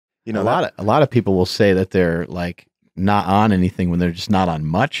You know, a lot of people will say that they're like not on anything when they're just not on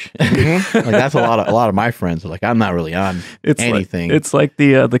much. Like that's a lot of my friends are like, I'm not really on anything. It's like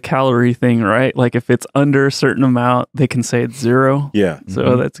the calorie thing, right? Like if it's under a certain amount, they can say it's 0. Yeah.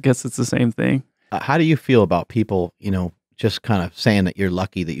 So I guess it's the same thing. How do you feel about people, just kind of saying that you're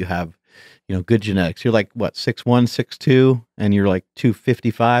lucky that you have, good genetics? You're like what, 6'1", 6'2", and you're like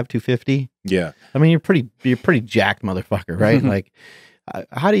 255, 250. Yeah. I mean, you're pretty jacked motherfucker, right? Like,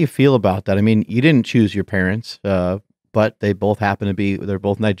 how do you feel about that? I mean, you didn't choose your parents, but they both happen to be, they're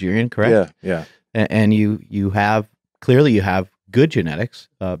both Nigerian, correct? Yeah. And you have, clearly you have good genetics.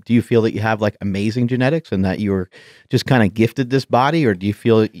 Do you feel that you have like amazing genetics and that you were just kind of gifted this body, or do you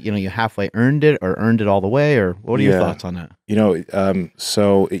feel, you halfway earned it or earned it all the way, or what are your thoughts on that?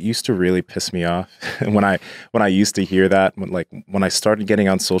 So it used to really piss me off when I used to hear that, when I started getting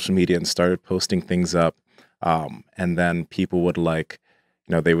on social media and started posting things up, and then people would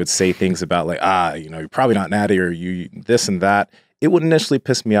they would say things about like, you're probably not natty, or you this and that. It would initially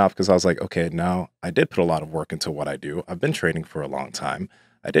piss me off because I was like, okay, now I did put a lot of work into what I do. I've been training for a long time.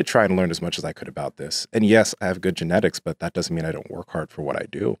 I did try and learn as much as I could about this. And yes, I have good genetics, but that doesn't mean I don't work hard for what I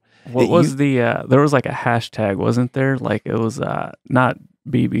do. What was there was like a hashtag, wasn't there? Like it was not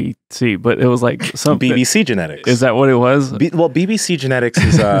BBC, but it was like something. BBC genetics. Is that what it was? BBC genetics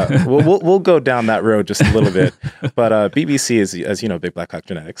is, we'll go down that road just a little bit. But BBC is, as you know, Big Black Cock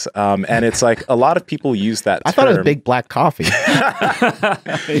Genetics. And it's like a lot of people use that I thought it was Big Black Coffee.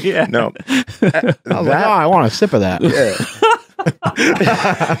 Yeah. No. I was like, I want a sip of that. Yeah.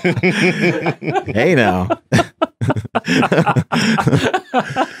 Hey now.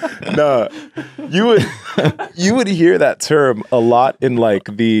 No, you would hear that term a lot in like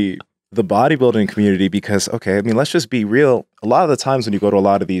the bodybuilding community because, okay, I mean, let's just be real. A lot of the times when you go to a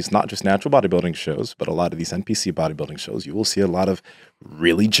lot of these, not just natural bodybuilding shows, but a lot of these NPC bodybuilding shows, you will see a lot of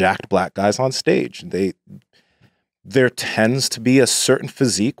really jacked black guys on stage. There tends to be a certain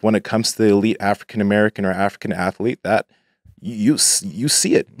physique when it comes to the elite African American or African athlete that you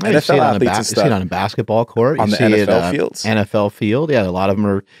see it. NFL NFL athletes and you see stuff. it on a basketball court. On You the see NFL it, fields. NFL field. Yeah, a lot of them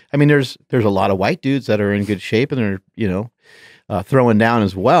are. I mean, there's a lot of white dudes that are in good shape and they're throwing down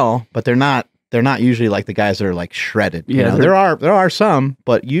as well, but they're not usually like the guys that are like shredded. Yeah, there are some,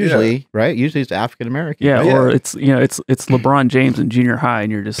 but usually, right? Usually it's African American. Yeah, right? or it's LeBron James in junior high,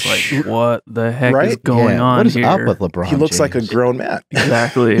 and you're just like, what the heck is going on What is here? up with LeBron? He looks like a James? grown man.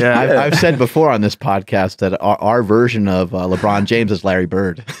 Exactly. Yeah. I've said before on this podcast that our version of LeBron James is Larry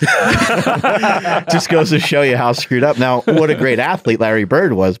Bird. Just goes to show you how screwed up. Now, what a great athlete Larry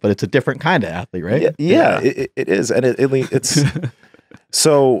Bird was, but it's a different kind of athlete, right? Yeah. It is, and it's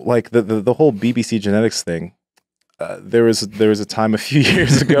so like the whole BBC genetics thing. There was a time a few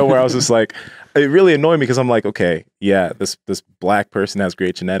years ago where I was just like, it really annoyed me because I'm like, okay, yeah, this black person has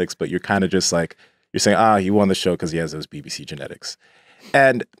great genetics, but you're kind of just like, you're saying, he won the show because he has those BBC genetics.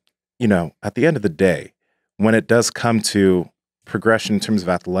 And, at the end of the day, when it does come to progression in terms of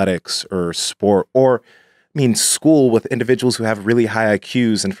athletics or sport, or school with individuals who have really high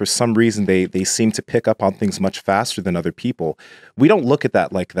IQs and for some reason they seem to pick up on things much faster than other people, we don't look at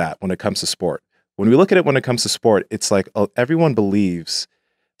that like that when it comes to sport. When we look at it when it comes to sport, it's like everyone believes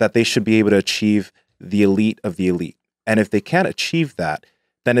that they should be able to achieve the elite of the elite. And if they can't achieve that,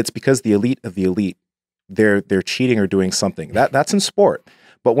 then it's because the elite of the elite, they're cheating or doing something. That's in sport.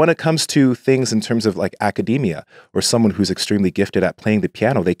 But when it comes to things in terms of like academia or someone who's extremely gifted at playing the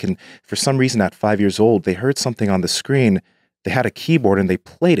piano, they can, for some reason at 5 years old, they heard something on the screen, they had a keyboard and they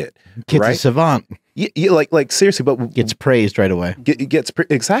played it. Kid's right? a savant. Like seriously, but Gets praised right away.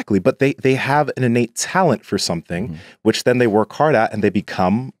 Exactly. But they have an innate talent for something, which then they work hard at and they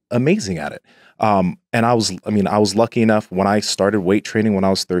become amazing at it. And I was lucky enough when I started weight training when I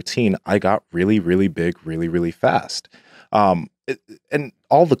was 13, I got really, really big, really, really fast. And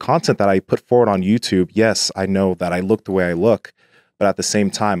all the content that I put forward on YouTube, yes, I know that I look the way I look, but at the same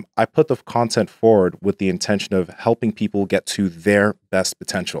time, I put the content forward with the intention of helping people get to their best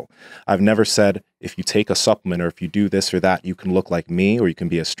potential. I've never said, if you take a supplement or if you do this or that, you can look like me or you can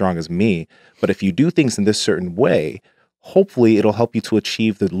be as strong as me. But if you do things in this certain way, hopefully it'll help you to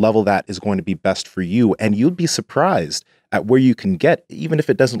achieve the level that is going to be best for you. And you'd be surprised at where you can get, even if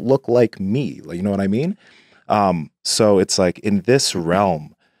it doesn't look like me. Like, you know what I mean? So it's like in this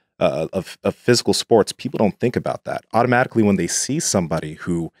realm of physical sports, people don't think about that. Automatically, when they see somebody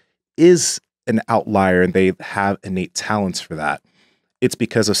who is an outlier and they have innate talents for that, it's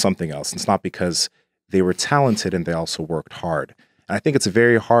because of something else. It's not because they were talented and they also worked hard. And I think it's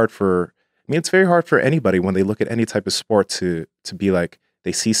very hard for anybody when they look at any type of sport to be like,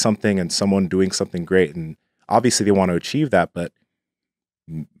 they see something and someone doing something great. And obviously they want to achieve that, but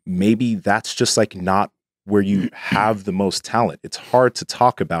maybe that's just like not where you have the most talent. It's hard to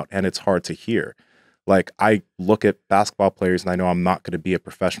talk about and it's hard to hear. Like I look at basketball players and I know I'm not going to be a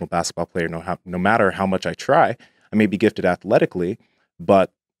professional basketball player no matter how much I try. I may be gifted athletically,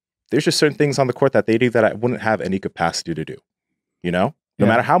 but there's just certain things on the court that they do that I wouldn't have any capacity to do, you know, no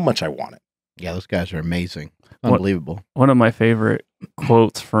matter how much I want it. Yeah, those guys are amazing. Unbelievable. One of my favorite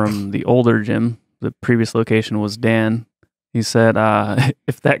quotes from the older gym, the previous location, was Dan. He said,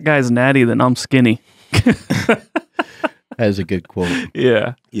 if that guy's natty, then I'm skinny. That is a good quote.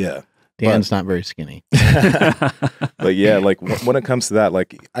 Yeah. Yeah. Dan's not very skinny. But yeah, like when it comes to that,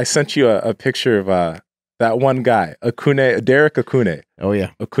 like I sent you a picture of that one guy, Derek Akune. Oh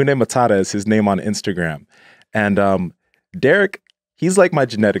yeah. Akune Matata is his name on Instagram. And Derek, he's like my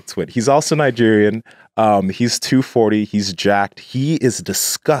genetic twin. He's also Nigerian. He's 240. He's jacked. He is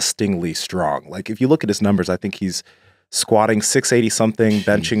disgustingly strong. Like if you look at his numbers, I think he's squatting 680 something,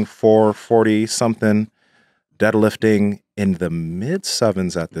 benching 440 something, deadlifting in the mid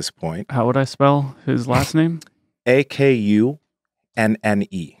sevens at this point. How would I spell his last name? Akunnne. There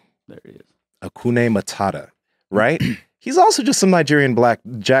he is. Akune Matata, right? He's also just some Nigerian black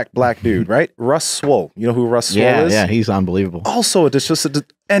dude, right? Russ Swole. You know who Russ Swole is? Yeah, he's unbelievable. Also,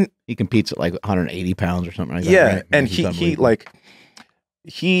 and he competes at like 180 pounds or something like that. Yeah, right? and he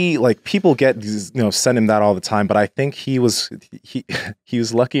people get these, send him that all the time, but I think he was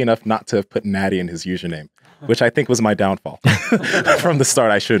lucky enough not to have put Natty in his username, which I think was my downfall. From the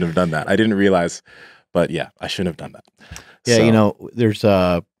start, I shouldn't have done that. I didn't realize, but yeah, I shouldn't have done that. Yeah, So, there's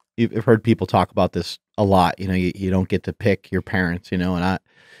you've heard people talk about this a lot. You don't get to pick your parents, and I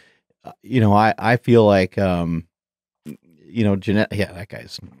feel like that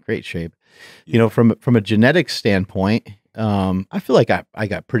guy's in great shape. Yeah. From a genetics standpoint, I feel like I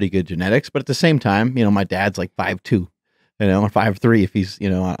got pretty good genetics, but at the same time, my dad's like 5'2", or 5'3" if he's,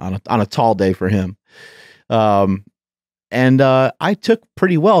 on a tall day for him. And I took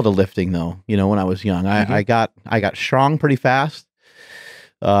pretty well to lifting though, when I was young. I got strong pretty fast.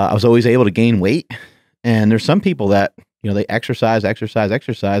 I was always able to gain weight. And there's some people that, they exercise,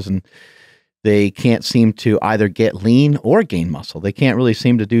 and they can't seem to either get lean or gain muscle. They can't really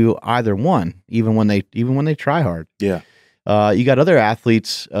seem to do either one, even when they try hard. Yeah. You got other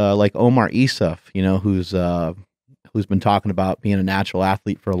athletes like Omar Isuf, who's been talking about being a natural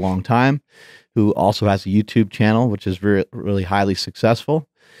athlete for a long time, who also has a YouTube channel, which is really highly successful.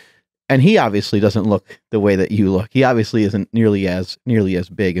 And he obviously doesn't look the way that you look. He obviously isn't nearly as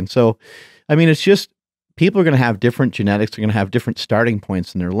big. And so, I mean, it's just people are going to have different genetics. They're going to have different starting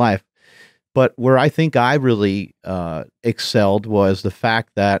points in their life. But where I think I really excelled was the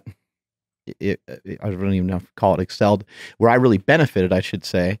fact that I don't even know if to call it excelled. Where I really benefited, I should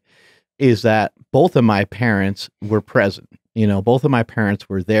say, is that both of my parents were present. Both of my parents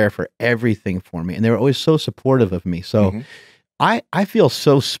were there for everything for me, and they were always so supportive of me. So I feel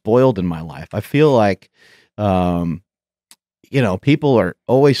so spoiled in my life. I feel like, people are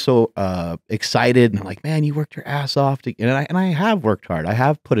always so excited and like, man, you worked your ass off. And I have worked hard. I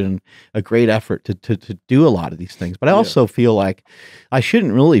have put in a great effort to do a lot of these things. But I also feel like I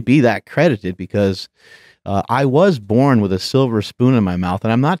shouldn't really be that credited because I was born with a silver spoon in my mouth.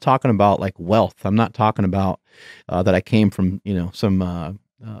 And I'm not talking about like wealth. I'm not talking about that I came from, some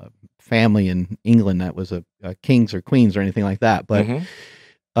family in England that was a kings or queens or anything like that.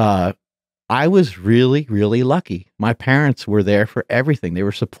 But I was really, really lucky. My parents were there for everything. They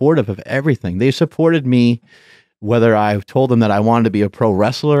were supportive of everything. They supported me, whether I told them that I wanted to be a pro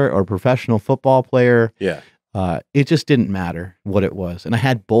wrestler or a professional football player. Yeah. It just didn't matter what it was. And I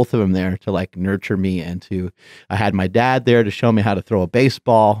had both of them there to like nurture me I had my dad there to show me how to throw a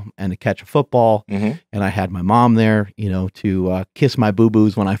baseball and to catch a football. And I had my mom there, to kiss my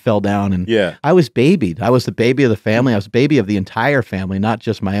boo-boos when I fell down. And I was babied. I was the baby of the family. I was the baby of the entire family, not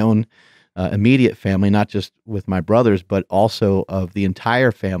just my own immediate family, not just with my brothers, but also of the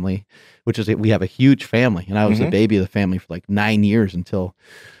entire family, which is we have a huge family. And I was the baby of the family for like 9 years until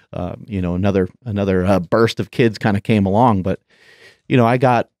another burst of kids kind of came along. But I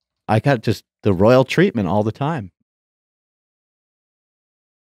got just the royal treatment all the time.